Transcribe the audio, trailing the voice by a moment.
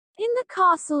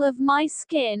Castle of My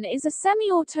Skin is a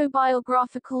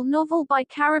semi-autobiographical novel by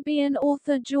Caribbean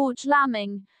author George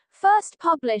Lamming, first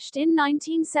published in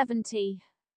 1970.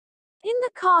 In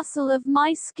The Castle of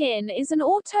My Skin is an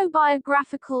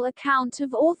autobiographical account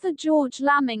of author George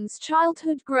Lamming's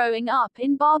childhood growing up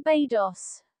in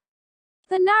Barbados.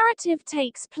 The narrative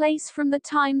takes place from the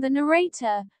time the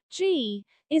narrator, G,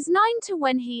 is 9 to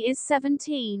when he is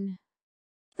 17.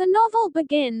 The novel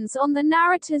begins on the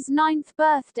narrator's 9th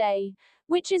birthday,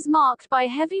 which is marked by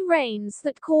heavy rains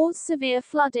that cause severe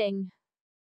flooding.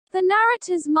 The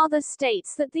narrator's mother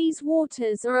states that these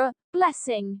waters are a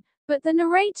blessing, but the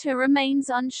narrator remains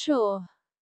unsure.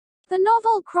 The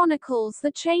novel chronicles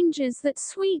the changes that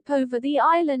sweep over the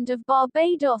island of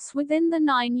Barbados within the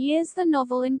 9 years the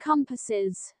novel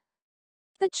encompasses.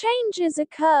 The changes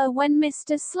occur when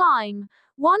Mr. Slime,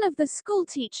 one of the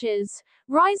schoolteachers,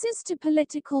 rises to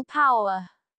political power.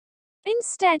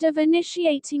 Instead of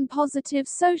initiating positive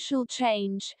social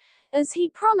change, as he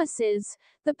promises,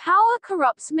 the power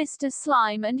corrupts Mr.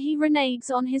 Slime and he reneges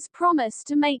on his promise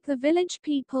to make the village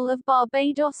people of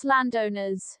Barbados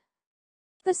landowners.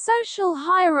 The social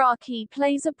hierarchy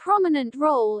plays a prominent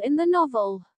role in the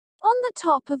novel. On the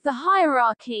top of the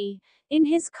hierarchy, in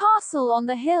his castle on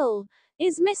the hill,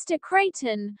 is Mr.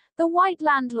 Creighton, the white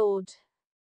landlord.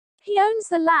 He owns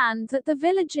the land that the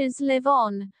villagers live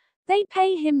on. They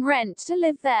pay him rent to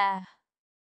live there.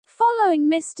 Following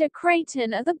Mr.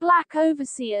 Creighton are the black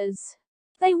overseers.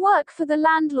 They work for the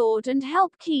landlord and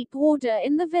help keep order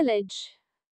in the village.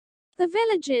 The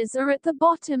villagers are at the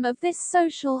bottom of this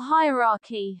social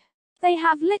hierarchy. They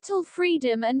have little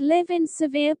freedom and live in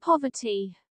severe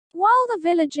poverty. While the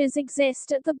villagers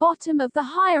exist at the bottom of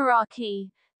the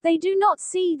hierarchy, they do not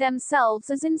see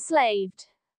themselves as enslaved.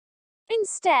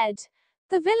 Instead,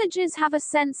 the villagers have a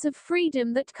sense of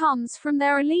freedom that comes from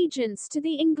their allegiance to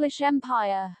the English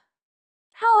Empire.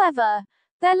 However,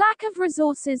 their lack of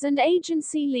resources and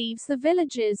agency leaves the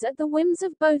villagers at the whims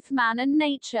of both man and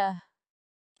nature.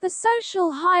 The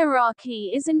social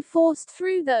hierarchy is enforced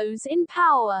through those in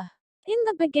power. In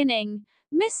the beginning,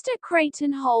 Mr.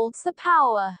 Creighton holds the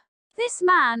power. This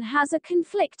man has a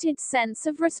conflicted sense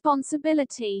of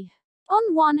responsibility.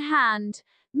 On one hand,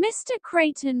 Mr.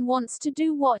 Creighton wants to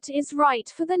do what is right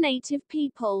for the native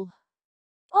people.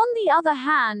 On the other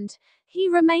hand, he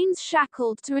remains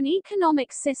shackled to an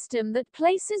economic system that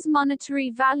places monetary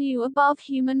value above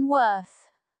human worth.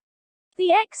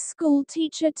 The ex-school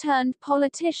teacher turned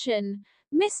politician,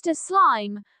 Mr.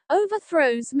 Slime,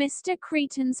 overthrows Mr.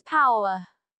 Creighton's power.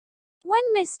 When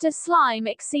Mr. Slime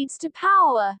accedes to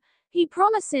power, he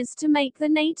promises to make the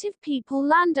native people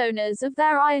landowners of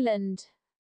their island.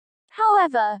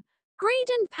 However, greed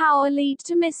and power lead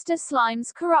to Mr.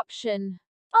 Slime's corruption.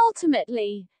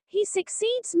 Ultimately, he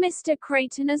succeeds Mr.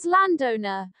 Creighton as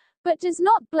landowner, but does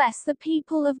not bless the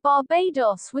people of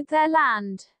Barbados with their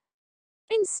land.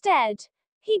 Instead,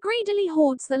 he greedily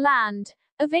hoards the land,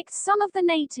 evicts some of the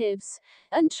natives,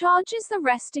 and charges the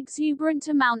rest exuberant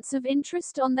amounts of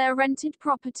interest on their rented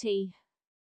property.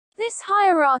 This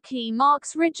hierarchy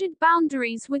marks rigid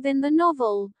boundaries within the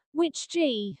novel, which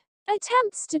G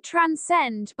attempts to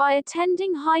transcend by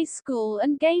attending high school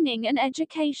and gaining an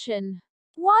education.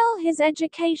 While his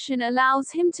education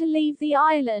allows him to leave the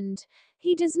island,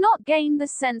 he does not gain the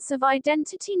sense of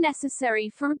identity necessary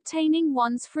for obtaining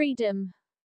one's freedom.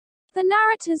 The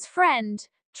narrator's friend,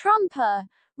 Trumper,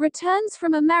 returns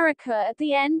from America at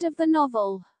the end of the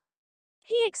novel.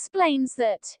 He explains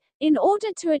that, in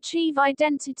order to achieve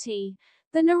identity,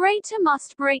 the narrator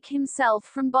must break himself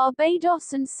from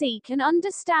Barbados and seek an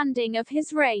understanding of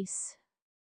his race.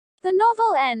 The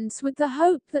novel ends with the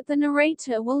hope that the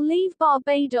narrator will leave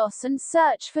Barbados and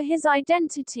search for his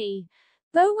identity,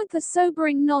 though with the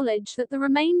sobering knowledge that the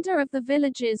remainder of the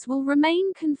villagers will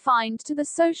remain confined to the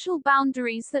social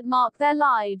boundaries that mark their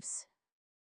lives.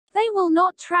 They will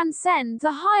not transcend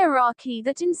the hierarchy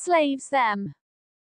that enslaves them.